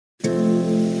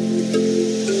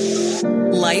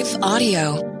Life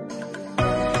Audio.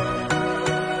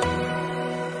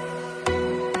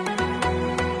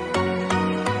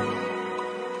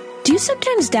 Do you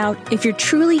sometimes doubt if you're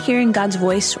truly hearing God's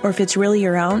voice or if it's really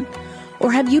your own?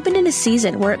 Or have you been in a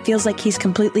season where it feels like He's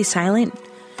completely silent?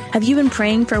 Have you been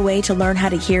praying for a way to learn how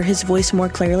to hear His voice more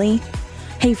clearly?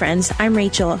 Hey friends, I'm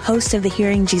Rachel, host of the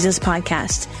Hearing Jesus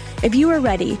podcast. If you are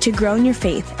ready to grow in your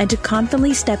faith and to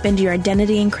confidently step into your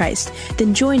identity in Christ,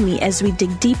 then join me as we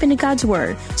dig deep into God's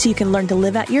Word so you can learn to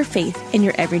live out your faith in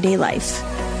your everyday life.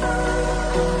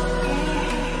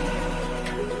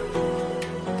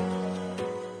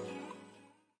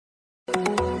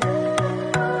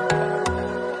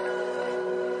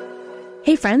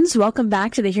 Hey friends, welcome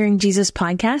back to the Hearing Jesus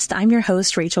podcast. I'm your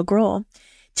host, Rachel Grohl.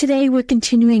 Today, we're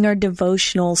continuing our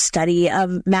devotional study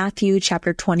of Matthew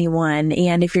chapter 21.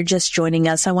 And if you're just joining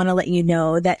us, I want to let you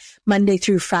know that Monday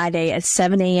through Friday at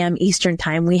 7 a.m. Eastern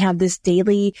Time, we have this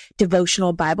daily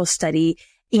devotional Bible study.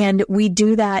 And we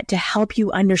do that to help you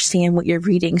understand what you're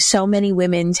reading. So many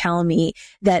women tell me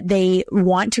that they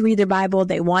want to read their Bible,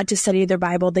 they want to study their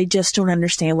Bible, they just don't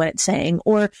understand what it's saying.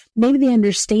 Or maybe they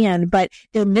understand, but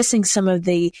they're missing some of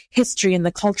the history and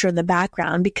the culture and the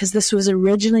background because this was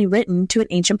originally written to an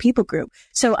ancient people group.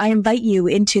 So I invite you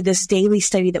into this daily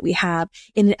study that we have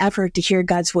in an effort to hear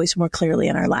God's voice more clearly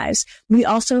in our lives. We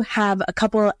also have a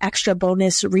couple extra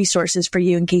bonus resources for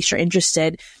you in case you're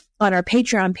interested. On our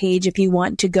Patreon page, if you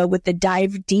want to go with the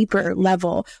dive deeper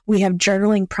level, we have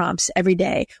journaling prompts every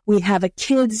day. We have a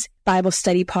kids Bible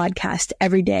study podcast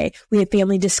every day. We have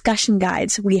family discussion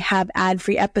guides. We have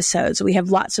ad-free episodes. We have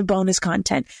lots of bonus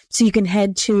content. So you can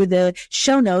head to the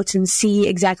show notes and see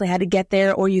exactly how to get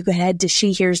there, or you can head to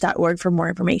shehears.org for more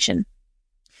information.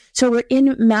 So we're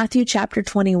in Matthew chapter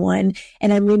 21,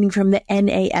 and I'm reading from the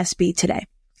NASB today.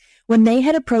 When they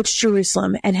had approached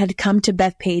Jerusalem and had come to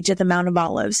Bethphage at the Mount of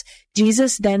Olives,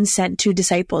 Jesus then sent 2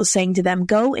 disciples, saying to them,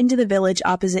 "Go into the village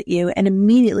opposite you, and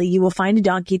immediately you will find a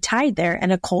donkey tied there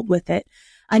and a colt with it.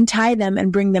 Untie them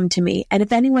and bring them to me. And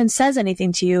if anyone says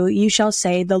anything to you, you shall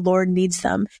say, 'The Lord needs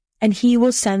them,' and He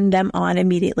will send them on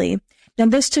immediately." Now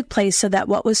this took place so that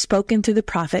what was spoken through the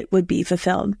prophet would be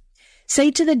fulfilled. "Say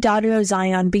to the daughter of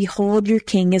Zion, behold, your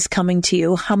king is coming to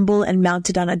you, humble and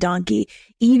mounted on a donkey,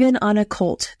 even on a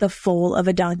colt, the foal of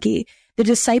a donkey." The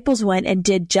disciples went and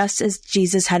did just as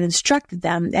Jesus had instructed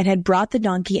them, and had brought the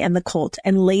donkey and the colt,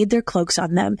 and laid their cloaks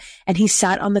on them, and he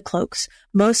sat on the cloaks.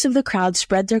 Most of the crowd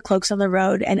spread their cloaks on the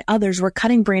road, and others were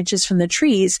cutting branches from the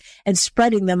trees and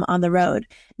spreading them on the road.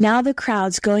 Now the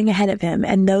crowds going ahead of him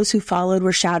and those who followed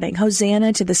were shouting,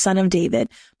 "Hosanna to the Son of David!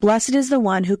 Blessed is the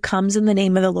one who comes in the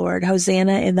name of the Lord!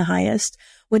 Hosanna in the highest!"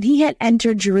 When he had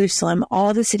entered Jerusalem,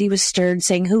 all the city was stirred,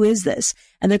 saying, "Who is this?"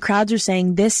 And the crowds were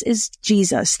saying, "This is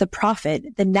Jesus, the prophet,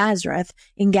 the Nazareth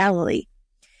in Galilee."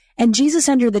 And Jesus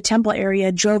entered the temple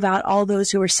area, drove out all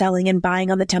those who were selling and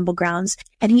buying on the temple grounds,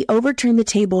 and he overturned the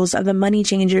tables of the money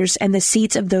changers and the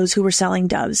seats of those who were selling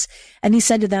doves. And he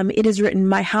said to them, "It is written,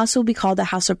 my house will be called a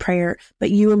house of prayer, but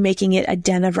you are making it a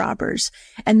den of robbers."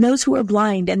 And those who were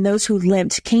blind and those who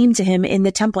limped came to him in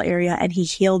the temple area, and he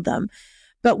healed them.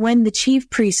 But when the chief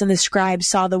priests and the scribes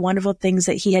saw the wonderful things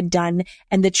that he had done,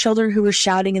 and the children who were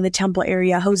shouting in the temple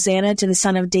area, "Hosanna to the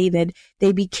Son of David,"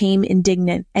 they became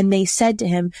indignant. And they said to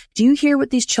him, "Do you hear what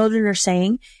these children are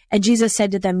saying?" And Jesus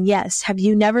said to them, "Yes. Have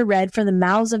you never read, from the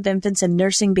mouths of infants and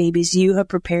nursing babies you have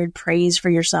prepared praise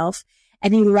for yourself?"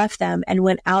 And he left them and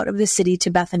went out of the city to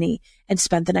Bethany and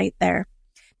spent the night there.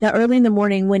 Now early in the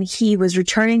morning, when he was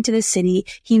returning to the city,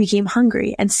 he became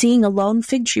hungry, and seeing a lone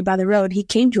fig tree by the road, he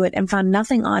came to it and found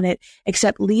nothing on it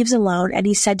except leaves alone. And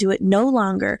he said to it, "No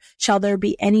longer shall there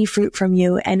be any fruit from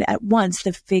you." And at once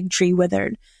the fig tree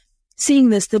withered. Seeing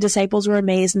this, the disciples were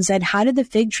amazed and said, "How did the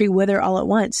fig tree wither all at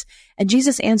once?" And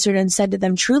Jesus answered and said to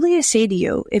them, "Truly I say to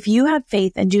you, if you have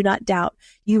faith and do not doubt,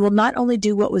 you will not only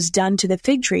do what was done to the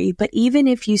fig tree, but even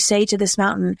if you say to this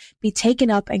mountain, 'Be taken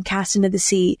up and cast into the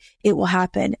sea,' it will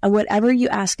happen. And whatever you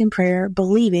ask in prayer,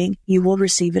 believing, you will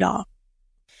receive it all."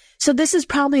 So this is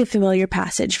probably a familiar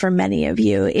passage for many of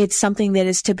you. It's something that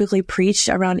is typically preached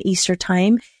around Easter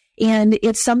time. And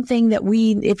it's something that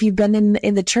if you've been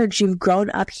in the church, you've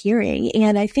grown up hearing.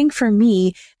 And I think for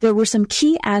me, there were some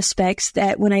key aspects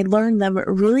that when I learned them, it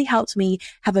really helped me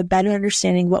have a better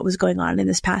understanding what was going on in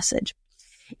this passage.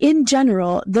 In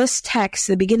general, this text,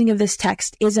 the beginning of this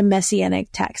text, is a messianic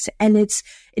text, and it's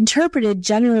interpreted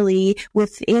generally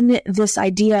within this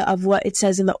idea of what it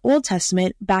says in the Old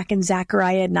Testament back in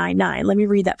Zechariah 9:9. Let me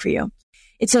read that for you.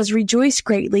 It says, "Rejoice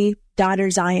greatly,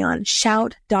 daughter Zion.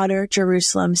 Shout, daughter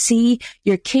Jerusalem. See,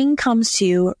 your king comes to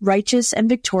you, righteous and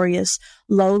victorious,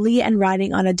 lowly and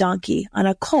riding on a donkey, on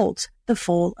a colt, the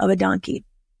foal of a donkey."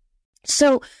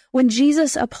 So when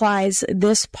Jesus applies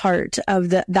this part of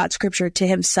that scripture to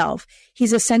himself,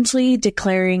 he's essentially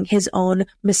declaring his own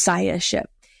messiahship.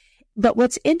 But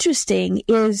what's interesting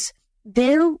is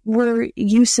there were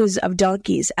uses of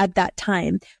donkeys at that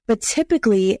time, but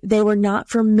typically they were not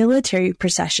for military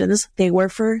processions. They were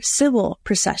for civil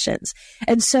processions.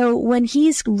 And so when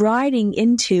he's riding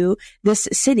into this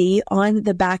city on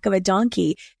the back of a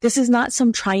donkey, this is not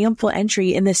some triumphal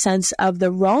entry in the sense of the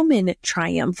Roman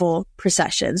triumphal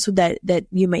processions that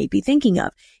you may be thinking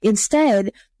of.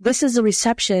 Instead, this is a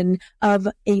reception of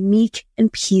a meek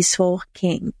and peaceful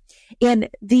king. And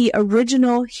the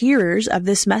original hearers of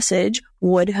this message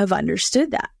would have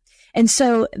understood that. And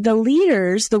so the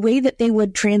leaders, the way that they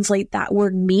would translate that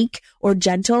word meek or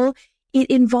gentle, it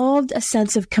involved a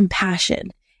sense of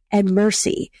compassion and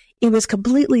mercy. It was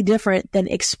completely different than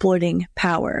exploiting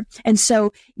power. And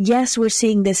so, yes, we're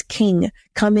seeing this king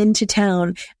come into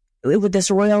town with this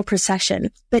royal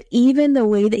procession, but even the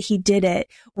way that he did it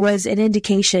was an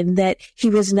indication that he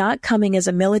was not coming as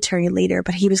a military leader,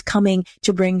 but he was coming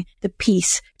to bring the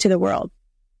peace to the world.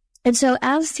 And so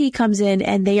as he comes in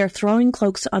and they are throwing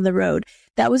cloaks on the road,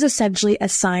 that was essentially a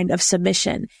sign of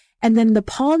submission. And then the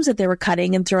palms that they were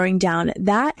cutting and throwing down,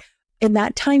 that in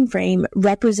that time frame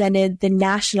represented the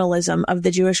nationalism of the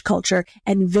Jewish culture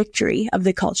and victory of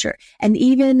the culture. And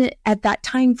even at that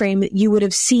time frame, you would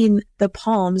have seen the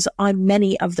palms on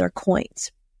many of their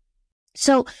coins.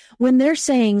 So when they're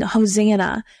saying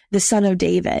Hosanna, the son of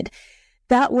David,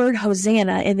 that word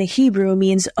Hosanna in the Hebrew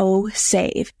means, oh,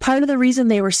 save. Part of the reason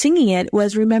they were singing it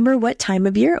was, remember what time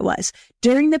of year it was.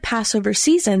 During the Passover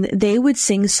season, they would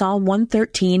sing Psalm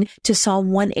 113 to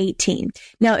Psalm 118.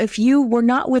 Now, if you were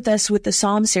not with us with the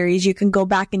Psalm series, you can go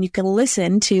back and you can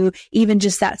listen to even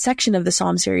just that section of the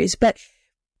Psalm series. But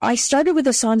I started with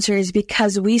the Psalm series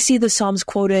because we see the Psalms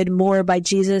quoted more by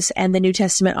Jesus and the New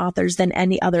Testament authors than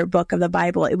any other book of the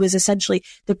Bible. It was essentially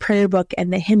the prayer book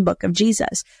and the hymn book of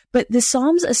Jesus. But the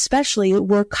Psalms especially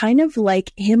were kind of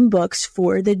like hymn books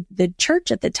for the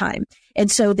church at the time. And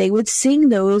so they would sing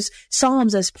those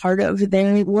psalms as part of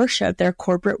their worship, their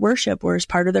corporate worship, or as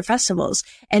part of their festivals.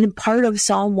 And part of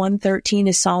Psalm 113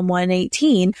 to Psalm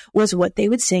 118 was what they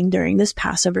would sing during this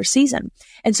Passover season.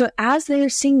 And so as they are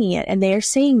singing it and they are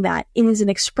saying that, it is an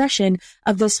expression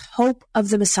of this hope of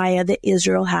the Messiah that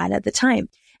Israel had at the time.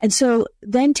 And so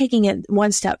then taking it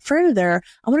one step further,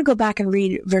 I want to go back and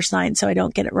read verse 9 so I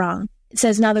don't get it wrong. It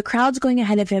says, now the crowds going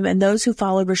ahead of him and those who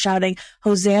followed were shouting,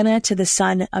 Hosanna to the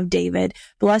Son of David.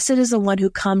 Blessed is the one who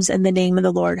comes in the name of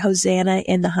the Lord. Hosanna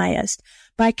in the highest.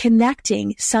 By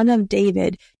connecting Son of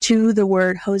David to the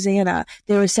word Hosanna,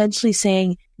 they were essentially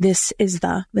saying, this is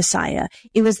the Messiah.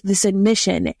 It was this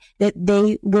admission that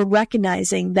they were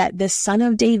recognizing that the Son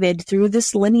of David, through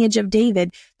this lineage of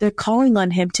David, they're calling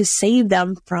on him to save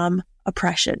them from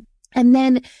oppression. And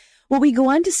then what we go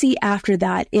on to see after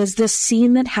that is this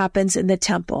scene that happens in the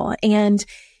temple. And,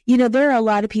 you know, there are a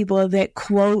lot of people that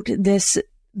quote this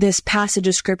passage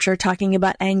of scripture talking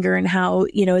about anger and how,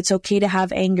 you know, it's okay to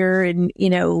have anger and, you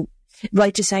know,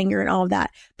 righteous anger and all of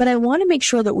that. But I want to make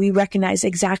sure that we recognize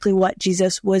exactly what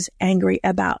Jesus was angry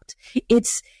about.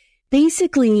 It's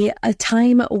basically a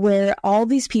time where all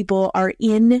these people are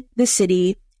in the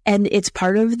city, and it's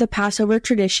part of the Passover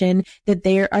tradition that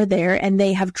they are there and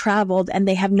they have traveled and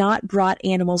they have not brought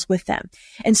animals with them.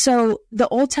 And so the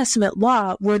Old Testament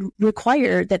law would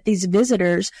require that these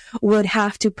visitors would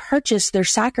have to purchase their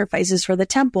sacrifices for the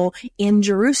temple in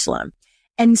Jerusalem.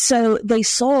 And so they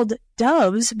sold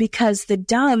doves because the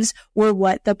doves were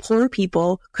what the poor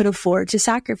people could afford to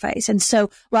sacrifice. And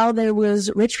so while there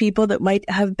was rich people that might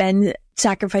have been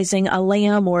sacrificing a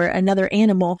lamb or another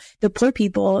animal, the poor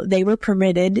people, they were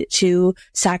permitted to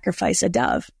sacrifice a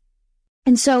dove.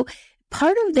 And so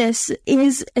part of this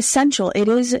is essential. It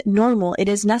is normal. It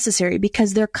is necessary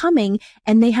because they're coming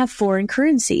and they have foreign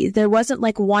currency. There wasn't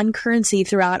like one currency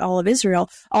throughout all of Israel.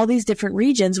 All these different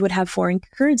regions would have foreign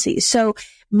currency. So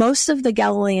most of the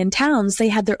Galilean towns, they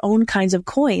had their own kinds of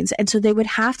coins. And so they would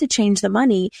have to change the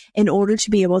money in order to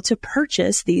be able to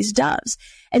purchase these doves.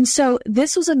 And so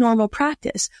this was a normal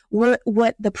practice.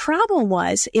 What the problem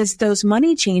was is those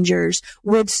money changers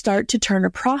would start to turn a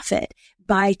profit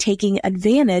by taking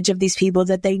advantage of these people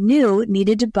that they knew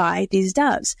needed to buy these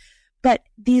doves. But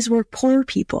these were poor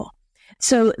people.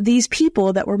 So these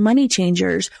people that were money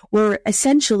changers were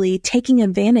essentially taking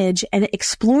advantage and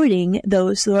exploiting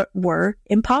those that were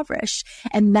impoverished.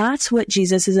 And that's what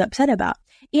Jesus is upset about.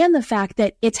 And the fact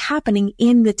that it's happening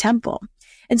in the temple.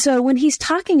 And so when he's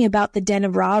talking about the den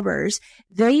of robbers,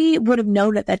 they would have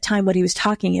known at that time what he was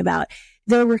talking about.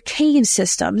 there were cave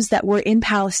systems that were in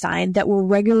Palestine that were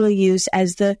regularly used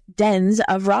as the dens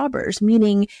of robbers,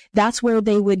 meaning that's where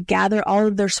they would gather all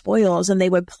of their spoils and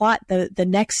they would plot the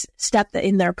next step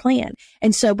in their plan.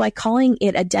 And so by calling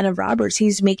it a den of robbers,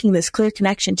 he's making this clear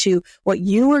connection to what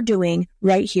you are doing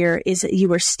right here is that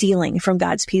you are stealing from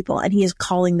God's people, and he is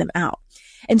calling them out.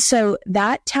 And so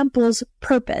that temple's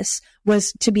purpose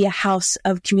was to be a house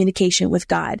of communication with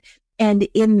God. And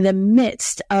in the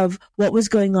midst of what was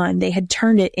going on, they had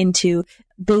turned it into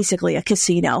basically a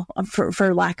casino,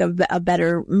 for lack of a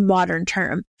better modern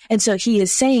term. And so he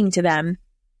is saying to them,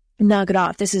 knock it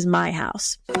off. This is my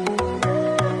house.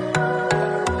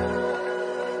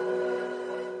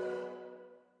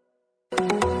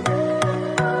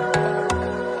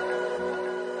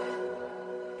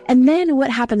 And then what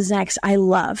happens next, I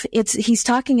love. He's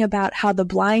talking about how the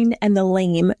blind and the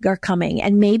lame are coming.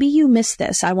 And maybe you missed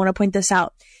this. I want to point this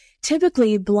out.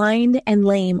 Typically, blind and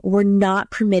lame were not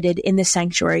permitted in the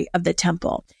sanctuary of the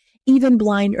temple. Even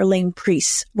blind or lame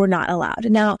priests were not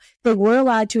allowed. Now, they were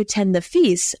allowed to attend the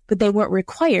feasts, but they weren't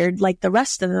required like the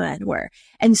rest of the men were.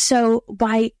 And so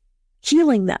by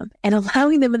healing them and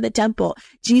allowing them in the temple,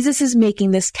 Jesus is making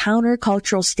this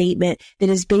countercultural statement that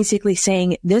is basically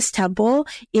saying, this temple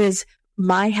is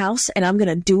my house and I'm going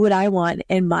to do what I want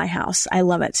in my house. I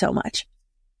love it so much.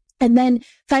 And then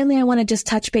finally, I want to just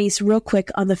touch base real quick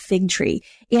on the fig tree.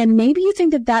 And maybe you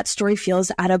think that story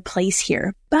feels out of place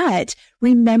here, but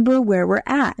remember where we're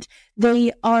at.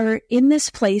 They are in this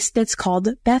place that's called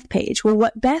Bethpage. Well,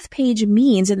 what Bethpage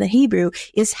means in the Hebrew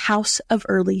is house of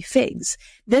early figs.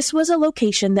 This was a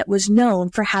location that was known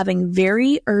for having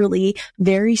very early,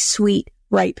 very sweet,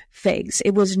 ripe figs.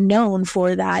 It was known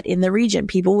for that in the region.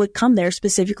 People would come there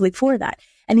specifically for that.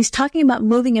 And he's talking about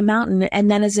moving a mountain, and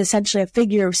then is essentially a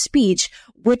figure of speech,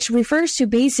 which refers to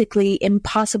basically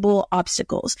impossible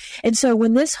obstacles. And so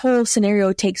when this whole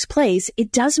scenario takes place,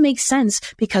 it does make sense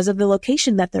because of the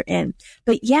location that they're in.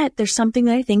 But yet there's something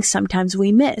that I think sometimes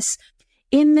we miss.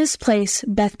 In this place,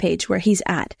 Bethpage, where he's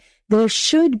at, there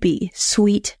should be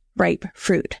sweet, ripe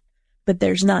fruit, but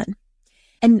there's none.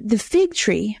 And the fig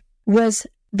tree was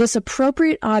this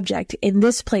appropriate object in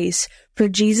this place for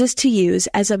Jesus to use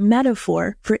as a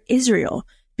metaphor for Israel,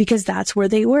 because that's where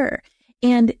they were.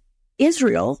 And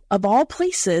Israel, of all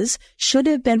places, should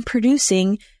have been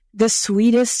producing the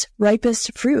sweetest,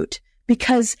 ripest fruit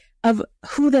because of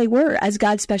who they were as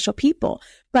God's special people.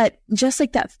 But just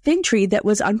like that fig tree that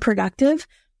was unproductive,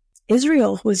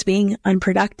 Israel was being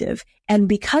unproductive. And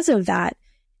because of that,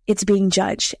 it's being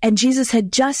judged. And Jesus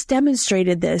had just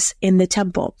demonstrated this in the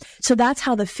temple. So that's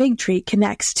how the fig tree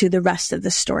connects to the rest of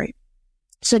the story.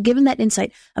 So given that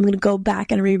insight, I'm going to go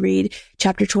back and reread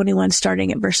chapter 21,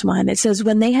 starting at verse 1. It says,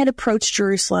 when they had approached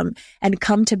Jerusalem and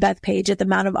come to Bethpage at the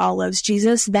Mount of Olives,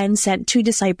 Jesus then sent 2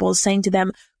 disciples, saying to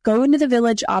them, go into the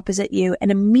village opposite you, and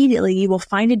immediately you will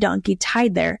find a donkey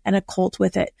tied there and a colt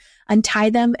with it. Untie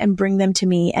them and bring them to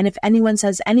me. And if anyone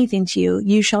says anything to you,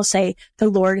 you shall say, the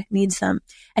Lord needs them,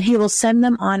 and he will send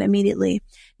them on immediately.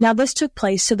 Now this took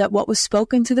place so that what was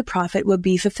spoken through the prophet would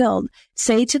be fulfilled.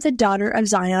 Say to the daughter of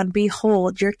Zion,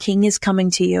 behold, your king is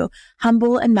coming to you,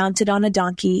 humble and mounted on a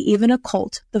donkey, even a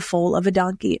colt, the foal of a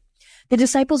donkey. The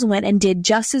disciples went and did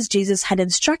just as Jesus had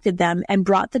instructed them, and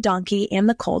brought the donkey and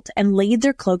the colt and laid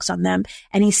their cloaks on them,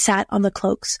 and he sat on the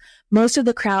cloaks. Most of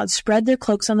the crowd spread their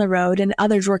cloaks on the road, and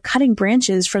others were cutting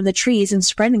branches from the trees and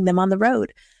spreading them on the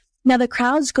road. Now the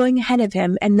crowds going ahead of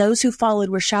him and those who followed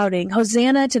were shouting,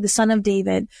 Hosanna to the Son of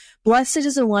David. Blessed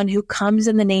is the one who comes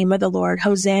in the name of the Lord.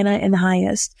 Hosanna in the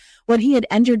highest. When he had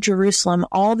entered Jerusalem,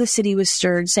 all the city was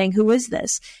stirred, saying, who is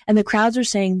this? And the crowds were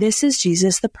saying, this is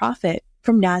Jesus the prophet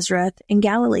from Nazareth in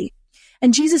Galilee.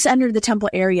 And Jesus entered the temple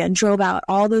area and drove out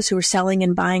all those who were selling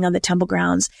and buying on the temple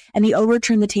grounds. And he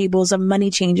overturned the tables of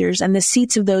money changers and the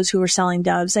seats of those who were selling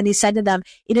doves. And he said to them,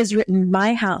 it is written,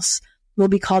 my house will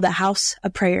be called a house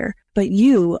of prayer, but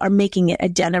you are making it a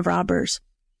den of robbers.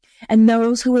 And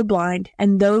those who were blind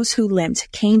and those who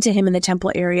limped came to him in the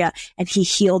temple area, and he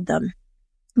healed them.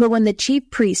 But when the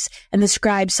chief priests and the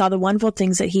scribes saw the wonderful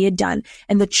things that he had done,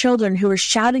 and the children who were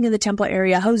shouting in the temple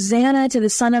area, Hosanna to the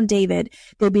Son of David,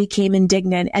 they became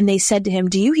indignant, and they said to him,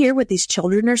 do you hear what these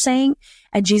children are saying?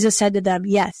 And Jesus said to them,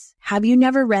 yes. Have you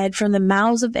never read, from the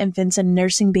mouths of infants and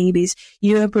nursing babies,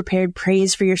 you have prepared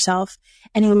praise for yourself?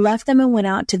 And he left them and went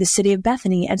out to the city of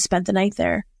Bethany and spent the night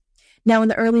there. Now in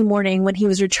the early morning, when he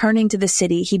was returning to the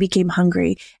city, he became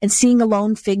hungry, and seeing a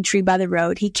lone fig tree by the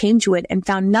road, he came to it and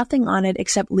found nothing on it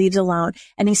except leaves alone.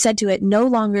 And he said to it, no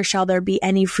longer shall there be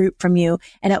any fruit from you.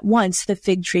 And at once the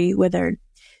fig tree withered.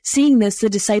 Seeing this, the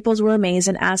disciples were amazed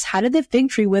and asked, how did the fig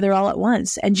tree wither all at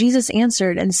once? And Jesus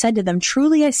answered and said to them,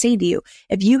 truly I say to you,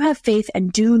 if you have faith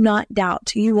and do not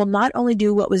doubt, you will not only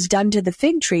do what was done to the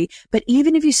fig tree, but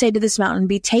even if you say to this mountain,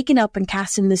 be taken up and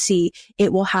cast in the sea,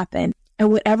 it will happen.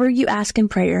 And whatever you ask in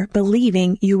prayer,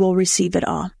 believing, you will receive it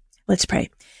all. Let's pray.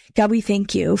 God, we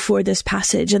thank you for this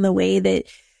passage and the way that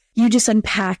you just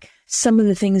unpack some of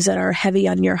the things that are heavy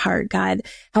on your heart. God,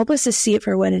 help us to see it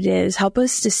for what it is. Help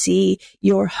us to see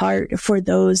your heart for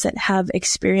those that have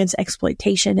experienced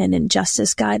exploitation and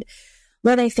injustice, God.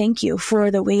 Lord, I thank you for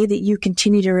the way that you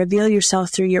continue to reveal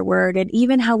yourself through your word, and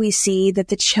even how we see that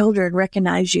the children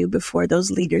recognize you before those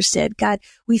leaders did. God,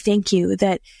 we thank you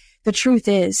that the truth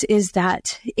is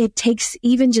that it takes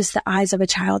even just the eyes of a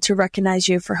child to recognize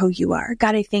you for who you are.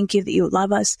 God, I thank you that you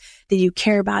love us, that you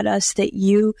care about us, that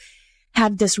you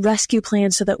have this rescue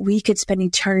plan so that we could spend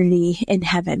eternity in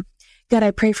heaven. God,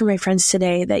 I pray for my friends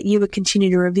today that you would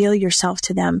continue to reveal yourself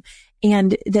to them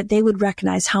and that they would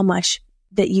recognize how much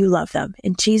that you love them.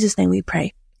 In Jesus' name we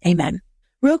pray. Amen.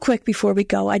 Real quick before we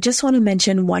go, I just want to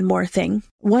mention one more thing.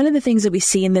 One of the things that we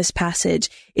see in this passage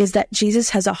is that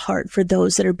Jesus has a heart for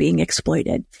those that are being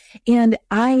exploited. And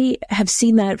I have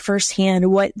seen that firsthand,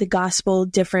 what the gospel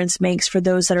difference makes for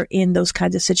those that are in those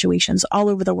kinds of situations all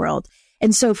over the world.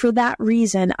 And so for that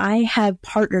reason, I have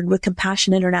partnered with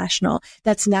Compassion International.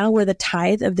 That's now where the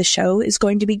tithe of the show is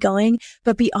going to be going.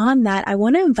 But beyond that, I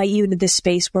want to invite you into this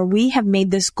space where we have made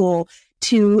this goal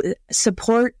to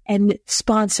support and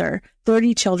sponsor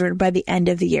 30 children by the end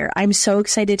of the year. I'm so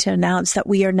excited to announce that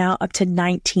we are now up to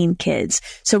 19 kids.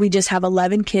 So we just have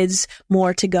 11 kids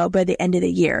more to go by the end of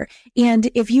the year. And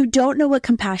if you don't know what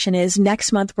Compassion is,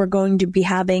 next month we're going to be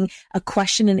having a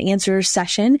question and answer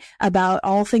session about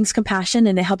all things compassion,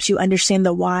 and it helps you understand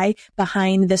the why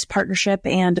behind this partnership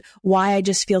and why I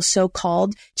just feel so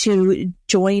called to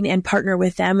join and partner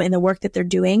with them in the work that they're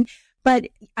doing. But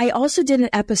I also did an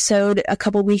episode a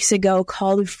couple weeks ago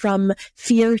called From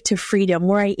Fear to Freedom,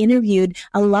 where I interviewed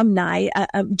alumni,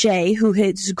 Jay, who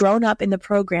has grown up in the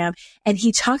program, and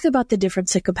he talked about the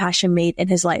difference that compassion made in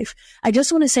his life. I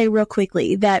just want to say real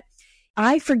quickly that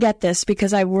I forget this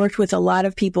because I've worked with a lot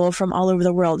of people from all over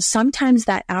the world. Sometimes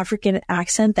that African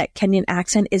accent, that Kenyan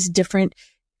accent, is different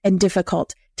and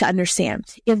difficult to understand.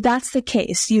 If that's the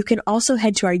case, you can also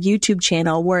head to our YouTube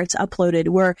channel where it's uploaded,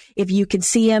 where if you can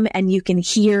see him and you can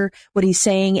hear what he's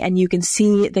saying and you can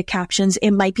see the captions,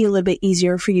 it might be a little bit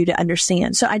easier for you to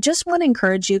understand. So I just want to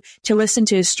encourage you to listen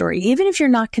to his story. Even if you're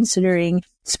not considering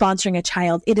sponsoring a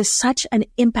child, it is such an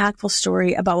impactful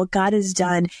story about what God has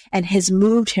done and has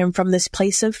moved him from this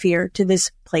place of fear to this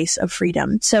place of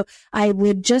freedom. So I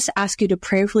would just ask you to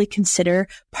prayerfully consider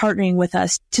partnering with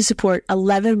us to support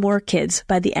 11 more kids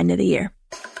by the end of the year.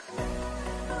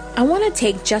 I want to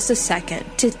take just a second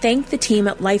to thank the team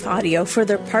at Life Audio for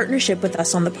their partnership with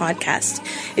us on the podcast.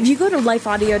 If you go to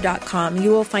lifeaudio.com, you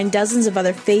will find dozens of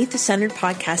other faith-centered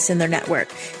podcasts in their network.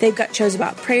 They've got shows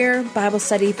about prayer, Bible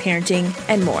study, parenting,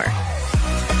 and more.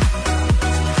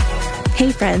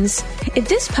 Hey friends, if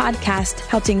this podcast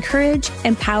helped encourage,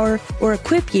 empower, or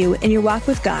equip you in your walk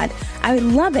with God, I would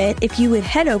love it if you would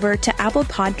head over to Apple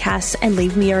Podcasts and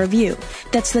leave me a review.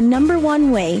 That's the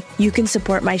 #1 way you can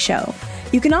support my show.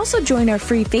 You can also join our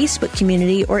free Facebook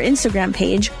community or Instagram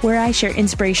page where I share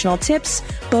inspirational tips,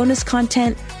 bonus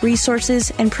content,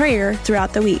 resources, and prayer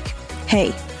throughout the week.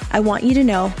 Hey, I want you to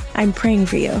know I'm praying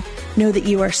for you. Know that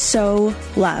you are so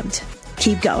loved.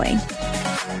 Keep going.